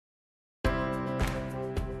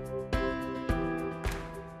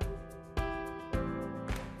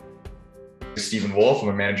Stephen Wolf. I'm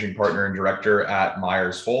a managing partner and director at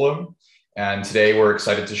Myers-Holum. And today we're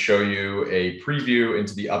excited to show you a preview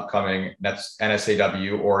into the upcoming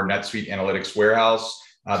NSAW or NetSuite Analytics Warehouse,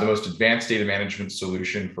 the most advanced data management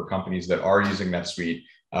solution for companies that are using NetSuite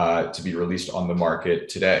to be released on the market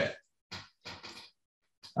today.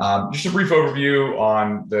 Just a brief overview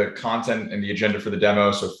on the content and the agenda for the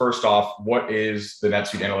demo. So first off, what is the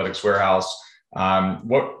NetSuite Analytics Warehouse?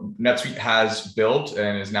 What NetSuite has built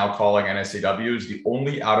and is now calling NSAW is the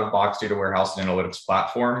only out-of-box data warehouse and analytics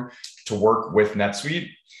platform to work with NetSuite.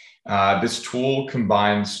 This tool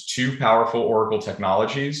combines two powerful Oracle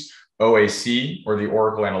technologies, OAC, or the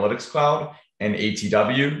Oracle Analytics Cloud, and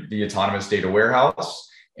ATW, the Autonomous Data Warehouse.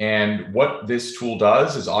 And what this tool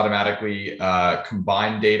does is automatically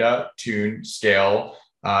combine data, tune, scale,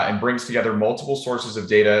 and brings together multiple sources of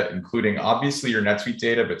data, including obviously your NetSuite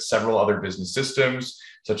data, but several other business systems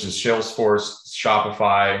such as Salesforce,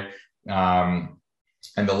 Shopify,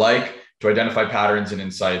 and the like, to identify patterns and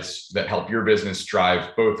insights that help your business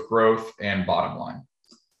drive both growth and bottom line.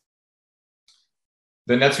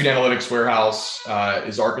 The NetSuite Analytics Warehouse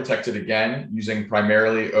is architected again using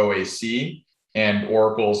primarily OAC and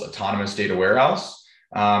Oracle's Autonomous Data Warehouse.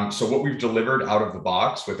 So what we've delivered out of the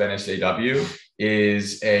box with NSAW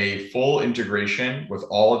is a full integration with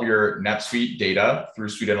all of your NetSuite data through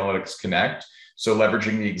Suite Analytics Connect. So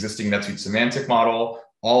leveraging the existing NetSuite semantic model,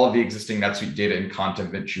 all of the existing NetSuite data and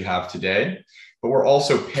content that you have today. But we're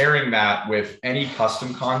also pairing that with any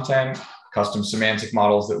custom content, custom semantic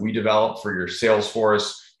models that we develop for your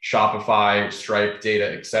Salesforce, Shopify, Stripe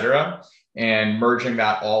data, et cetera, and merging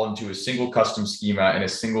that all into a single custom schema and a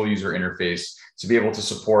single user interface to be able to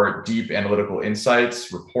support deep analytical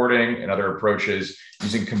insights, reporting, and other approaches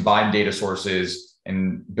using combined data sources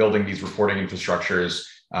and building these reporting infrastructures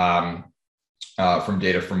from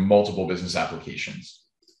data from multiple business applications.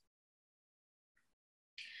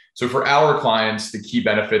 So for our clients, the key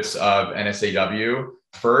benefits of NSAW,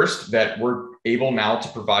 first, that we're able now to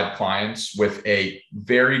provide clients with a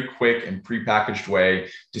very quick and prepackaged way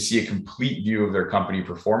to see a complete view of their company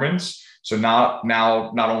performance. So not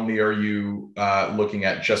only are you looking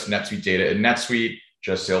at just NetSuite data in NetSuite,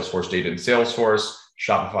 just Salesforce data in Salesforce,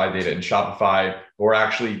 Shopify data in Shopify, but we're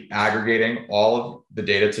actually aggregating all of the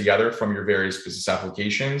data together from your various business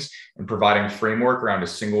applications and providing a framework around a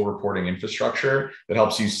single reporting infrastructure that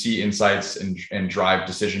helps you see insights and drive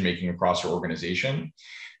decision-making across your organization.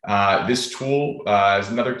 This tool, as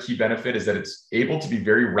another key benefit, is that it's able to be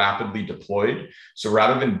very rapidly deployed. So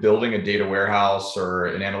rather than building a data warehouse or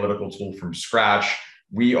an analytical tool from scratch,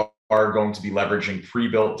 we are going to be leveraging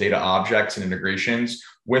pre-built data objects and integrations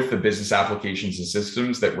with the business applications and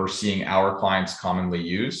systems that we're seeing our clients commonly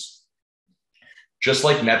use. Just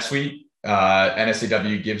like NetSuite,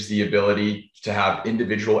 NSAW gives the ability to have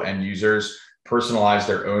individual end users personalize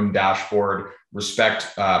their own dashboard, respect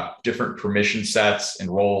different permission sets and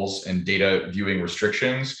roles and data viewing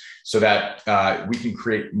restrictions so that we can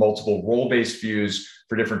create multiple role-based views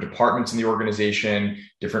for different departments in the organization,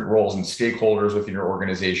 different roles and stakeholders within your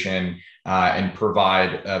organization, and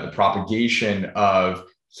provide the propagation of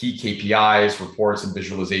key KPIs, reports, and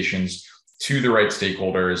visualizations to the right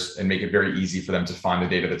stakeholders and make it very easy for them to find the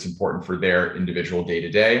data that's important for their individual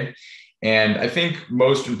day-to-day. And I think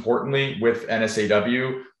most importantly, with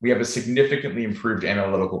NSAW, we have a significantly improved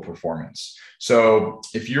analytical performance. So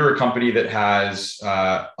if you're a company that has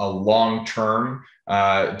a long-term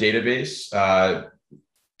database,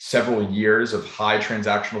 several years of high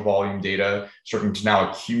transactional volume data starting to now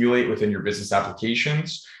accumulate within your business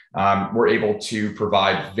applications, we're able to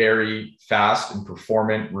provide very fast and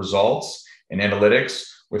performant results and analytics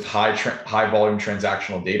with high volume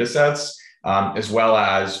transactional data sets, as well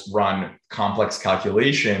as run complex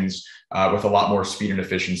calculations with a lot more speed and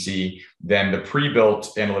efficiency than the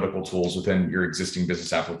pre-built analytical tools within your existing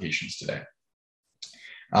business applications today.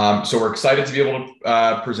 So we're excited to be able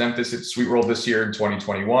to present this at SuiteWorld this year in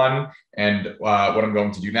 2021. And what I'm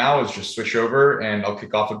going to do now is just switch over and I'll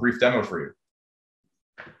kick off a brief demo for you.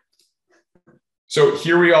 So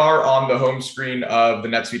here we are on the home screen of the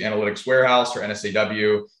NetSuite Analytics Warehouse, or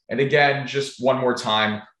NSAW. And again, just one more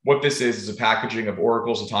time, what this is a packaging of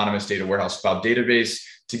Oracle's Autonomous Data Warehouse Cloud Database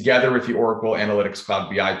together with the Oracle Analytics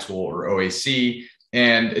Cloud BI tool, or OAC,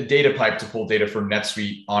 and a data pipe to pull data from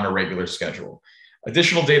NetSuite on a regular schedule.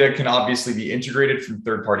 Additional data can obviously be integrated from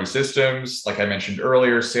third-party systems, like I mentioned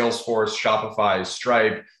earlier, Salesforce, Shopify,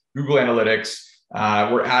 Stripe, Google Analytics.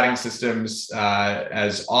 We're adding systems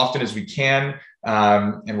as often as we can,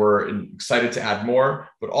 and we're excited to add more,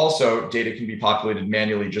 but also data can be populated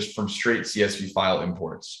manually just from straight CSV file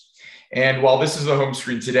imports. And while this is the home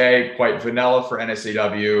screen today, quite vanilla for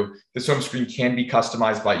NSAW, this home screen can be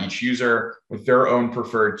customized by each user with their own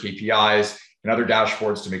preferred KPIs and other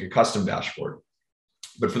dashboards to make a custom dashboard.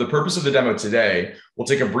 But for the purpose of the demo today, we'll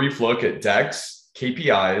take a brief look at decks,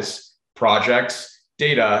 KPIs, projects,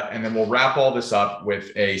 data, and then we'll wrap all this up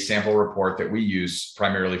with a sample report that we use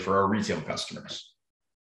primarily for our retail customers.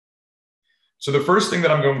 So the first thing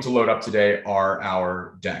that I'm going to load up today are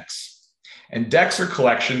our decks. And decks are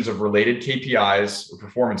collections of related KPIs or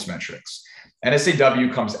performance metrics.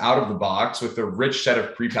 NSAW comes out of the box with a rich set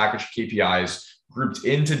of prepackaged KPIs grouped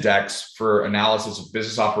into decks for analysis of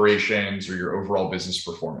business operations or your overall business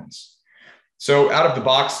performance. So out of the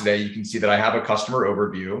box today, you can see that I have a customer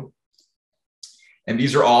overview, and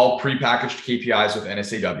these are all prepackaged KPIs with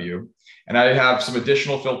NSAW. And I have some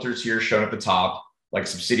additional filters here shown at the top, like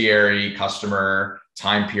subsidiary, customer,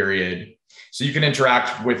 time period. So you can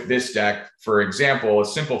interact with this deck. For example, a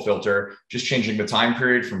simple filter, just changing the time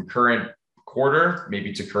period from current quarter,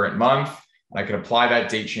 maybe to current month. I can apply that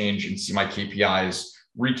date change and see my KPIs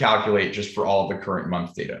recalculate just for all of the current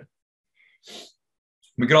month data.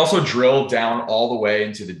 We can also drill down all the way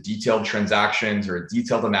into the detailed transactions or a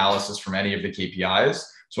detailed analysis from any of the KPIs.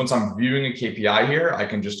 So once I'm viewing a KPI here, I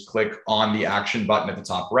can just click on the action button at the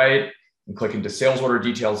top right and click into sales order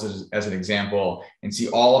details as an example and see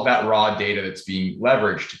all of that raw data that's being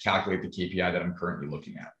leveraged to calculate the KPI that I'm currently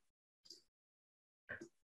looking at.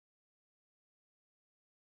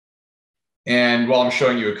 And while I'm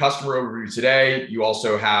showing you a customer overview today, you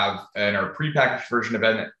also have in our prepackaged version of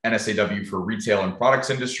NSAW for retail and products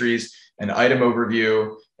industries, an item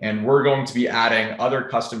overview, and we're going to be adding other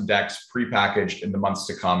custom decks prepackaged in the months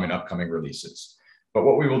to come in upcoming releases. But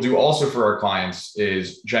what we will do also for our clients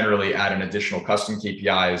is generally add an additional custom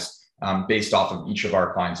KPIs based off of each of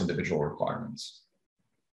our clients' individual requirements.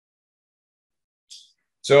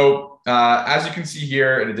 So as you can see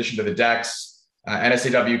here, in addition to the decks,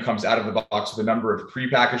 NSAW comes out of the box with a number of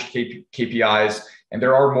prepackaged KPIs, and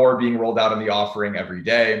there are more being rolled out in the offering every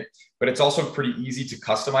day, but it's also pretty easy to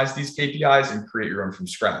customize these KPIs and create your own from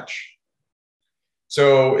scratch.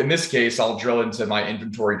 So in this case, I'll drill into my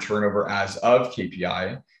inventory turnover as of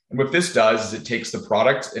KPI. And what this does is it takes the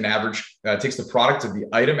product and takes the product of the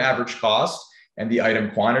item average cost and the item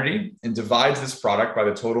quantity and divides this product by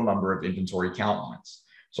the total number of inventory count lines.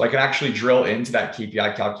 So I can actually drill into that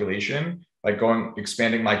KPI calculation by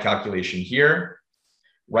expanding my calculation here,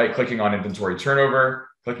 right-clicking on inventory turnover,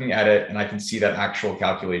 clicking edit, and I can see that actual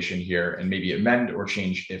calculation here and maybe amend or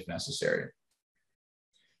change if necessary.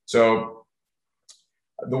 So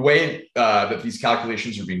the way that these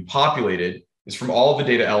calculations are being populated is from all of the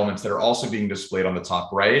data elements that are also being displayed on the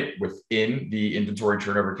top right within the inventory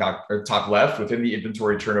turnover, or top left within the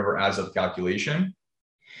inventory turnover as of calculation.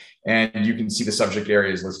 And you can see the subject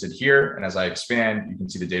areas listed here. And as I expand, you can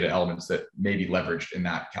see the data elements that may be leveraged in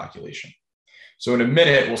that calculation. So in a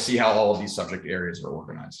minute, we'll see how all of these subject areas are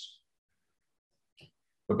organized.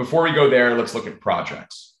 But before we go there, let's look at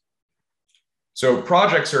projects. So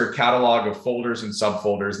projects are a catalog of folders and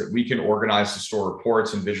subfolders that we can organize to store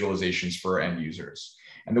reports and visualizations for our end users.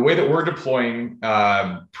 And the way that we're deploying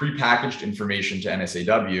prepackaged information to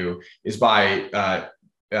NSAW is by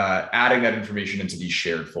adding that information into these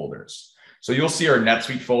shared folders. So you'll see our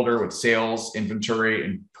NetSuite folder with sales, inventory,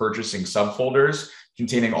 and purchasing subfolders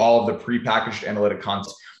containing all of the prepackaged analytic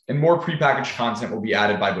content. And more prepackaged content will be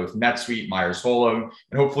added by both NetSuite, Myers-Holum,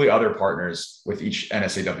 and hopefully other partners with each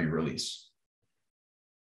NSAW release.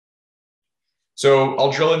 So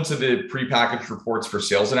I'll drill into the prepackaged reports for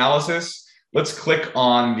sales analysis. Let's click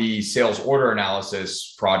on the sales order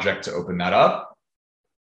analysis project to open that up.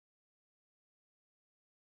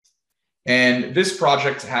 And this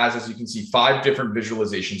project has, as you can see, 5 different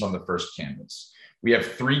visualizations on the first canvas. We have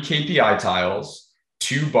 3 KPI tiles,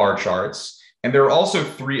 2 bar charts, and there are also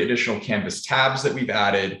 3 additional canvas tabs that we've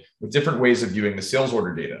added with different ways of viewing the sales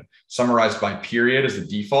order data, summarized by period as the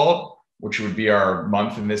default, which would be our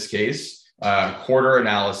month in this case, quarter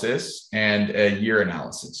analysis, and a year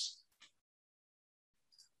analysis.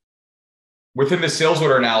 Within the sales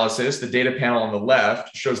order analysis, the data panel on the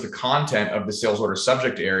left shows the content of the sales order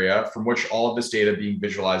subject area from which all of this data being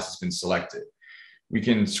visualized has been selected. We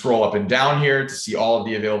can scroll up and down here to see all of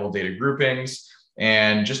the available data groupings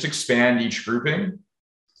and just expand each grouping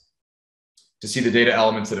to see the data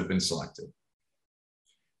elements that have been selected.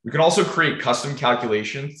 We can also create custom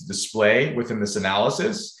calculations to display within this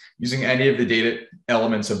analysis using any of the data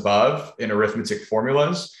elements above in arithmetic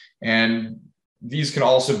formulas, and these can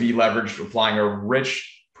also be leveraged applying a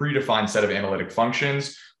rich predefined set of analytic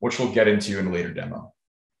functions, which we'll get into in a later demo.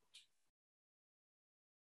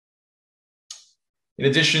 In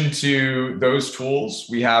addition to those tools,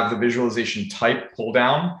 we have the visualization type pull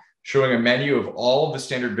down, showing a menu of all of the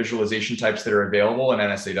standard visualization types that are available in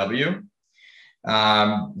NSAW.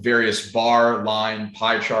 Various bar, line,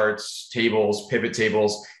 pie charts, tables, pivot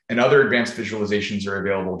tables, and other advanced visualizations are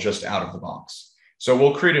available just out of the box. So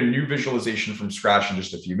we'll create a new visualization from scratch in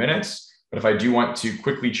just a few minutes. But if I do want to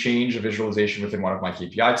quickly change a visualization within one of my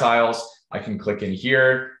KPI tiles, I can click in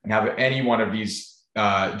here and have any one of these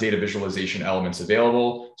data visualization elements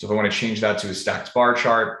available. So if I want to change that to a stacked bar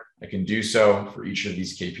chart, I can do so for each of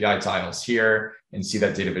these KPI tiles here and see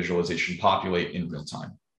that data visualization populate in real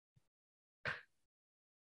time.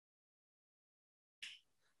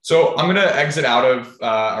 So I'm going to exit out of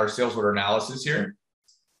our sales order analysis here,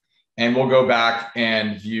 and we'll go back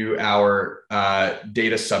and view our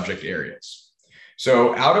data subject areas.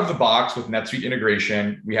 So out of the box with NetSuite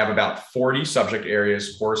integration, we have about 40 subject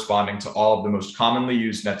areas corresponding to all of the most commonly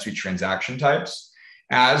used NetSuite transaction types.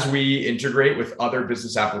 As we integrate with other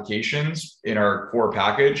business applications in our core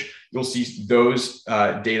package, you'll see those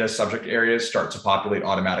data subject areas start to populate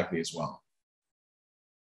automatically as well.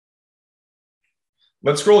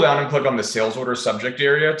 Let's scroll down and click on the sales order subject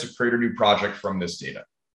area to create a new project from this data.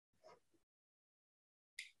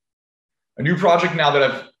 A new project, now that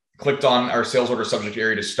I've clicked on our sales order subject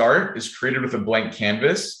area to start, is created with a blank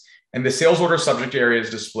canvas, and the sales order subject area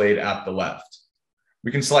is displayed at the left.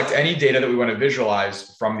 We can select any data that we want to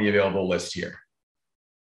visualize from the available list here.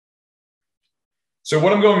 So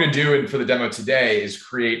what I'm going to do for the demo today is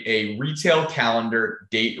create a retail calendar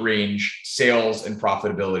date range sales and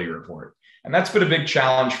profitability report. And that's been a big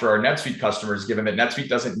challenge for our NetSuite customers, given that NetSuite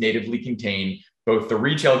doesn't natively contain both the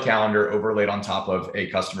retail calendar overlaid on top of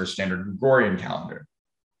a customer's standard Gregorian calendar.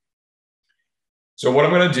 So what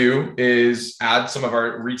I'm going to do is add some of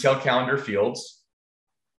our retail calendar fields.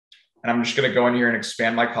 And I'm just going to go in here and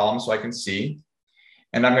expand my column so I can see.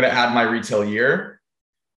 And I'm going to add my retail year,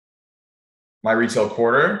 my retail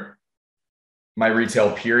quarter, my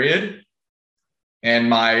retail period, and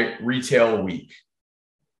my retail week.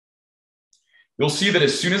 You'll see that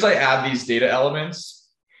as soon as I add these data elements,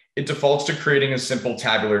 it defaults to creating a simple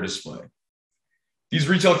tabular display. These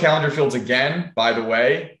retail calendar fields, again, by the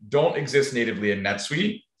way, don't exist natively in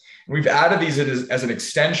NetSuite. And we've added these as an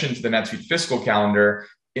extension to the NetSuite fiscal calendar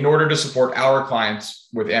in order to support our clients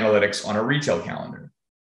with analytics on a retail calendar.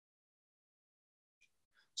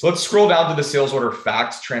 So let's scroll down to the sales order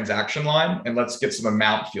facts transaction line, and let's get some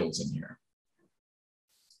amount fields in here.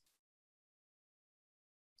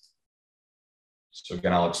 So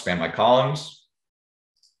again, I'll expand my columns.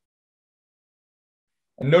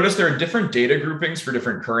 And notice there are different data groupings for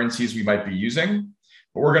different currencies we might be using,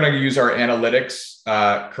 but we're going to use our analytics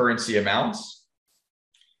currency amounts.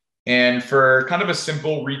 And for kind of a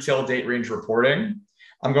simple retail date range reporting,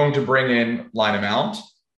 I'm going to bring in line amount.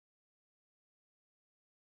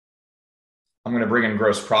 I'm going to bring in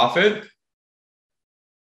gross profit.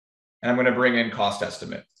 And I'm going to bring in cost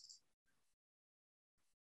estimate.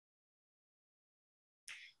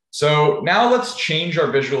 So now let's change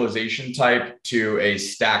our visualization type to a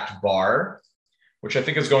stacked bar, which I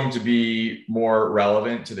think is going to be more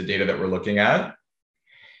relevant to the data that we're looking at.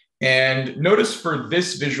 And notice for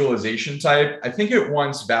this visualization type, I think it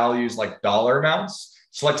wants values like dollar amounts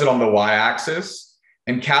selected on the y-axis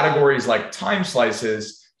and categories like time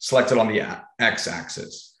slices selected on the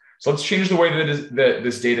x-axis. So let's change the way that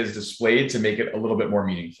this data is displayed to make it a little bit more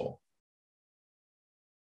meaningful.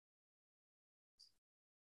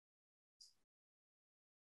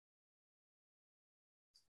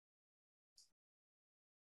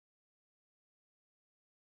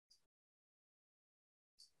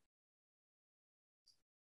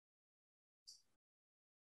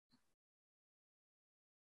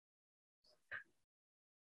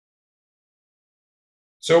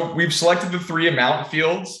 So we've selected the three amount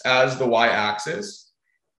fields as the y-axis.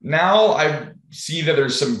 Now I see that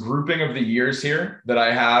there's some grouping of the years here that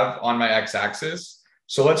I have on my x-axis.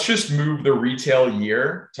 So let's just move the retail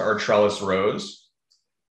year to our trellis rows.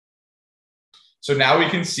 So now we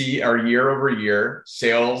can see our year over year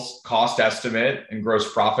sales, cost estimate, and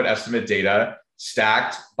gross profit estimate data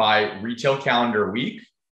stacked by retail calendar week,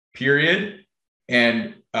 period,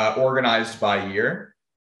 and organized by year.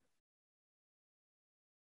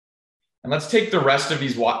 And let's take the rest of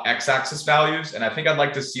these x-axis values, and I think I'd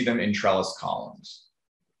like to see them in trellis columns.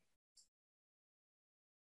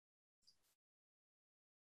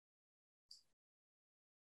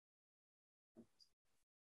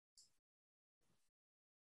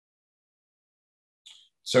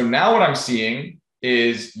 So now what I'm seeing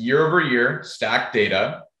is year over year stacked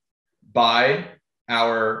data by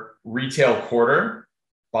our retail quarter,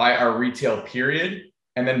 by our retail period,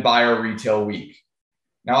 and then buyer retail week.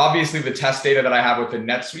 Now, obviously, the test data that I have within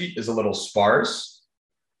NetSuite is a little sparse,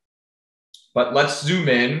 but let's zoom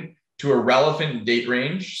in to a relevant date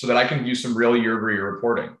range so that I can view some real year-over-year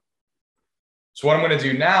reporting. So what I'm going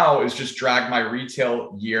to do now is just drag my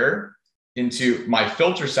retail year into my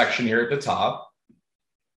filter section here at the top.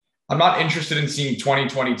 I'm not interested in seeing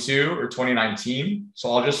 2022 or 2019,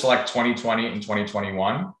 so I'll just select 2020 and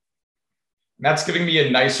 2021. And that's giving me a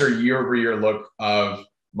nicer year-over-year look of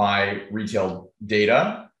my retail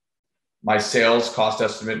data, my sales, cost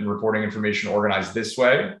estimate, and reporting information organized this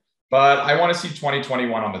way. But I want to see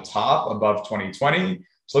 2021 on the top above 2020.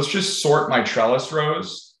 So let's just sort my trellis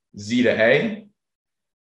rows Z to A.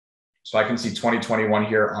 So I can see 2021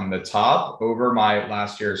 here on the top over my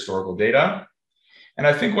last year historical data. And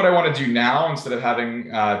I think what I want to do now, instead of having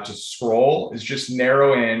to scroll, is just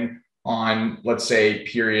narrow in on, let's say,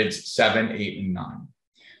 periods 7, 8, and 9.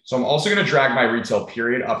 So I'm also going to drag my retail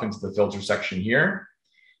period up into the filter section here.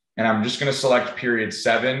 And I'm just going to select period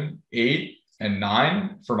 7, 8, and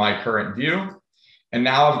 9 for my current view. And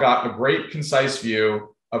now I've got a great concise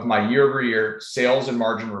view of my year-over-year sales and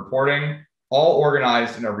margin reporting, all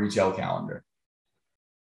organized in a retail calendar.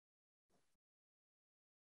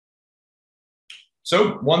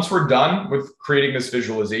 So once we're done with creating this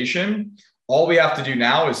visualization, all we have to do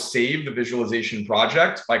now is save the visualization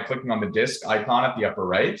project by clicking on the disk icon at the upper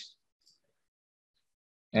right.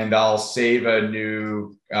 And I'll save a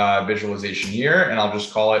new visualization here, and I'll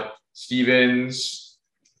just call it Stevens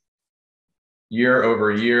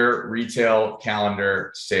year-over-year retail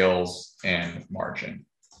calendar sales and margin.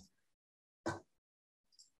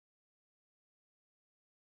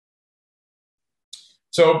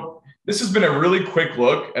 So this has been a really quick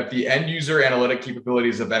look at the end user analytic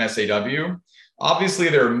capabilities of NSAW. Obviously,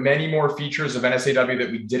 there are many more features of NSAW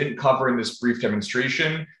that we didn't cover in this brief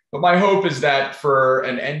demonstration, but my hope is that for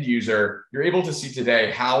an end user, you're able to see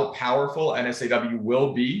today how powerful NSAW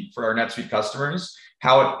will be for our NetSuite customers,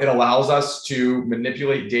 how it allows us to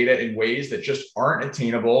manipulate data in ways that just aren't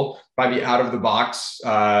attainable by the out-of-the-box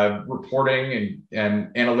reporting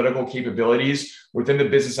and analytical capabilities within the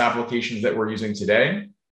business applications that we're using today.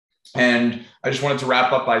 And I just wanted to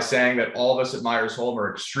wrap up by saying that all of us at Myers-Holum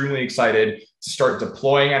are extremely excited to start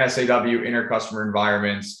deploying NSAW in our customer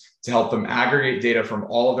environments to help them aggregate data from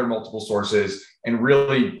all of their multiple sources and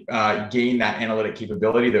really gain that analytic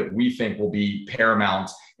capability that we think will be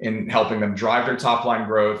paramount in helping them drive their top line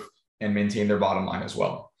growth and maintain their bottom line as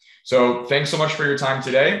well. So thanks so much for your time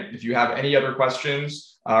today. If you have any other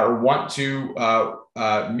questions or want to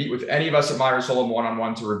meet with any of us at Myers-Holum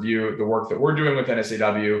one-on-one to review the work that we're doing with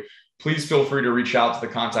NSAW, please feel free to reach out to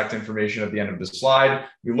the contact information at the end of the slide.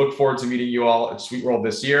 We look forward to meeting you all at SuiteWorld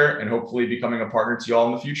this year and hopefully becoming a partner to you all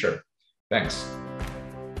in the future. Thanks.